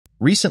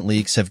Recent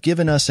leaks have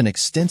given us an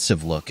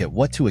extensive look at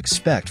what to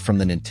expect from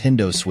the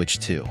Nintendo Switch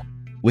 2.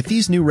 With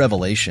these new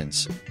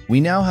revelations, we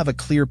now have a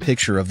clear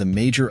picture of the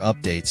major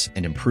updates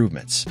and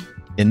improvements.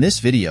 In this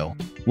video,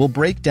 we'll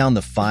break down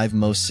the 5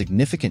 most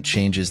significant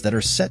changes that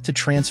are set to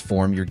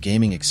transform your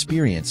gaming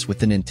experience with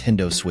the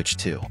Nintendo Switch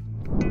 2.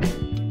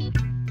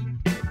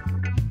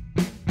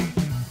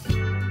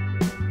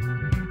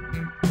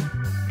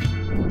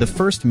 The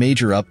first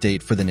major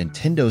update for the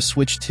Nintendo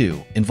Switch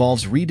 2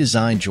 involves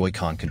redesigned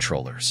Joy-Con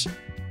controllers.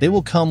 They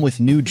will come with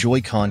new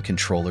Joy-Con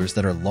controllers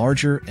that are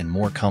larger and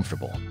more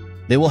comfortable.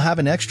 They will have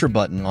an extra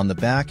button on the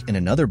back and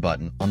another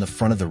button on the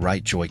front of the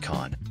right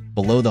Joy-Con,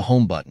 below the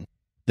home button.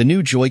 The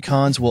new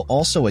Joy-Cons will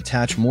also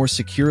attach more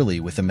securely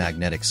with a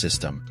magnetic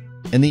system,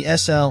 and the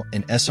SL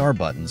and SR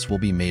buttons will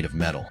be made of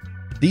metal.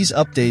 These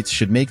updates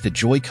should make the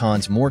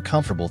Joy-Cons more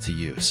comfortable to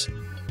use.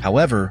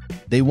 However,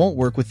 they won't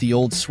work with the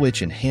old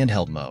Switch in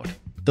handheld mode,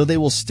 though they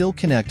will still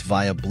connect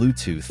via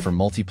Bluetooth for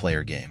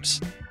multiplayer games.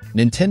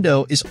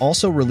 Nintendo is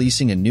also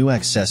releasing a new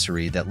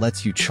accessory that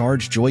lets you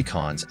charge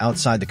Joy-Cons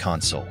outside the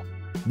console.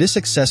 This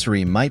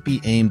accessory might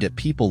be aimed at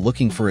people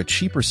looking for a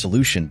cheaper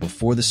solution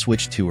before the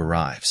Switch 2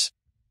 arrives.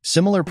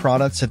 Similar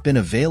products have been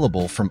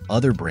available from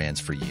other brands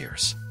for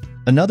years.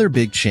 Another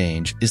big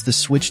change is the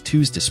Switch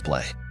 2's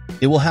display.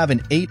 It will have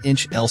an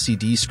 8-inch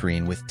LCD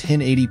screen with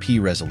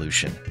 1080p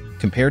resolution,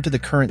 compared to the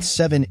current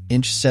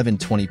 7-inch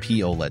 720p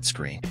OLED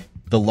screen.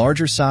 The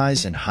larger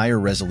size and higher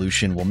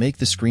resolution will make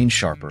the screen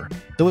sharper,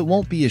 though it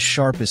won't be as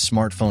sharp as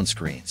smartphone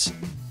screens.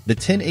 The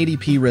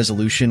 1080p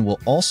resolution will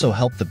also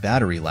help the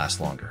battery last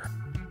longer.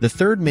 The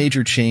third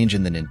major change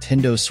in the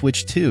Nintendo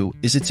Switch 2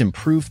 is its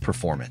improved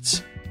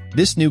performance.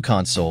 This new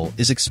console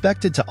is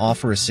expected to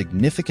offer a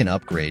significant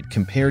upgrade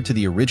compared to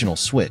the original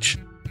Switch,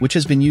 which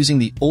has been using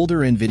the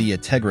older NVIDIA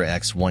Tegra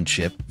X1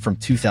 chip from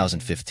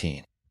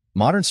 2015.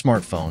 Modern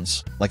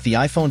smartphones, like the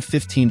iPhone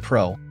 15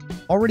 Pro,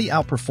 already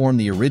outperform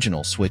the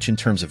original Switch in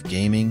terms of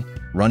gaming,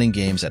 running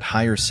games at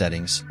higher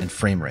settings, and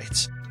frame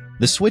rates.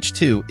 The Switch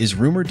 2 is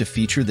rumored to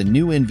feature the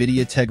new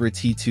NVIDIA Tegra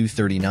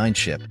T239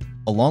 chip,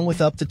 along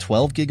with up to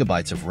 12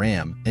 GB of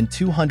RAM and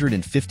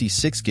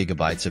 256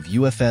 GB of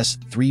UFS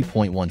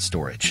 3.1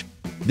 storage.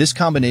 This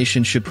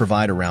combination should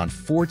provide around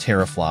 4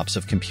 teraflops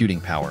of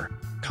computing power,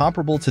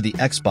 comparable to the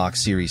Xbox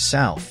Series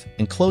South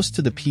and close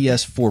to the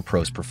PS4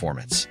 Pro's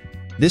performance.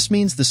 This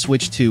means the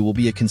Switch 2 will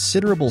be a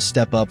considerable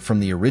step up from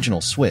the original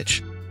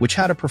Switch, which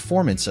had a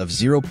performance of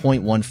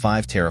 0.15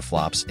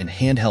 teraflops in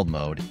handheld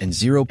mode and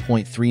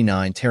 0.39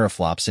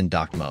 teraflops in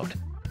docked mode.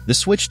 The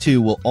Switch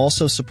 2 will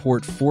also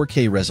support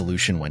 4K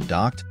resolution when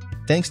docked,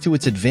 thanks to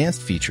its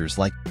advanced features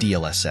like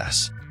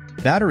DLSS.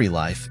 Battery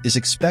life is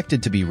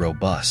expected to be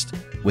robust,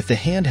 with the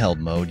handheld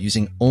mode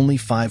using only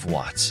 5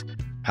 watts.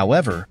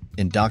 However,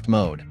 in docked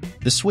mode,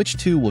 the Switch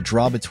 2 will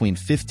draw between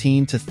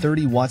 15 to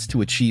 30 watts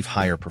to achieve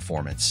higher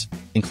performance,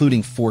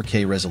 including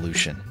 4K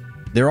resolution.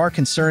 There are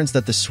concerns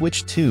that the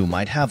Switch 2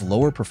 might have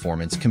lower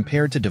performance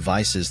compared to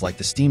devices like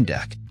the Steam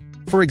Deck.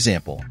 For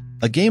example,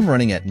 a game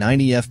running at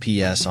 90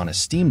 FPS on a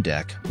Steam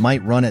Deck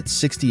might run at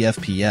 60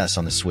 FPS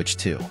on the Switch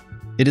 2.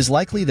 It is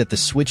likely that the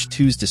Switch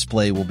 2's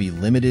display will be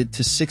limited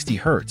to 60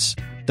 Hz,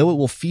 though it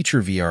will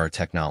feature VR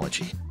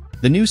technology.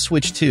 The new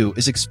Switch 2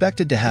 is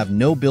expected to have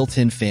no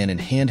built-in fan in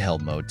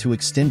handheld mode to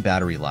extend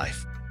battery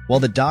life,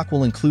 while the dock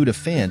will include a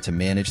fan to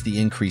manage the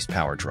increased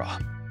power draw.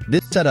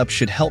 This setup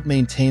should help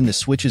maintain the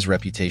Switch's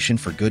reputation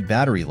for good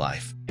battery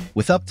life,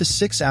 with up to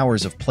 6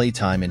 hours of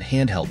playtime in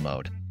handheld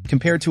mode,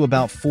 compared to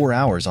about 4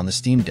 hours on the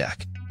Steam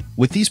Deck.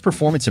 With these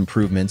performance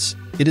improvements,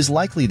 it is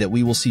likely that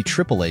we will see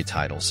AAA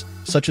titles,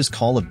 such as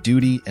Call of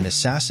Duty and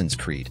Assassin's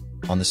Creed,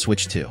 on the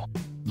Switch 2.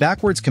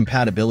 Backwards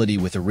compatibility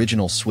with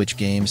original Switch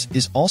games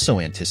is also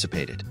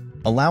anticipated,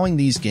 allowing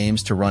these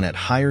games to run at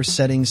higher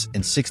settings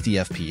and 60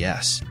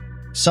 FPS.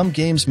 Some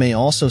games may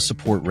also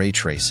support ray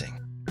tracing.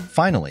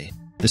 Finally,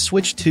 the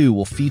Switch 2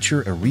 will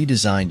feature a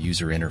redesigned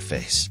user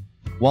interface.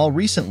 While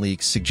recent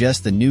leaks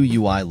suggest the new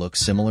UI looks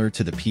similar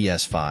to the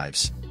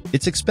PS5's,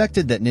 it's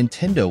expected that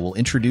Nintendo will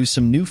introduce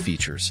some new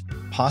features,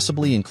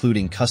 possibly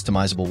including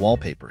customizable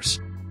wallpapers.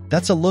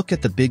 That's a look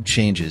at the big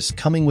changes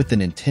coming with the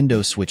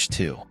Nintendo Switch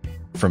 2.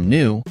 From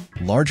new,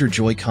 larger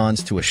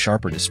Joy-Cons to a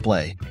sharper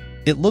display,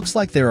 it looks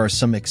like there are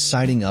some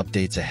exciting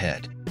updates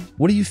ahead.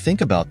 What do you think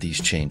about these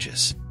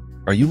changes?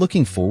 Are you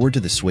looking forward to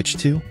the Switch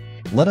 2?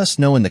 Let us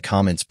know in the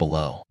comments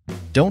below.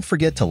 Don't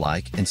forget to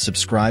like and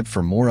subscribe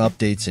for more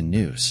updates and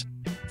news.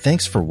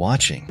 Thanks for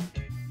watching.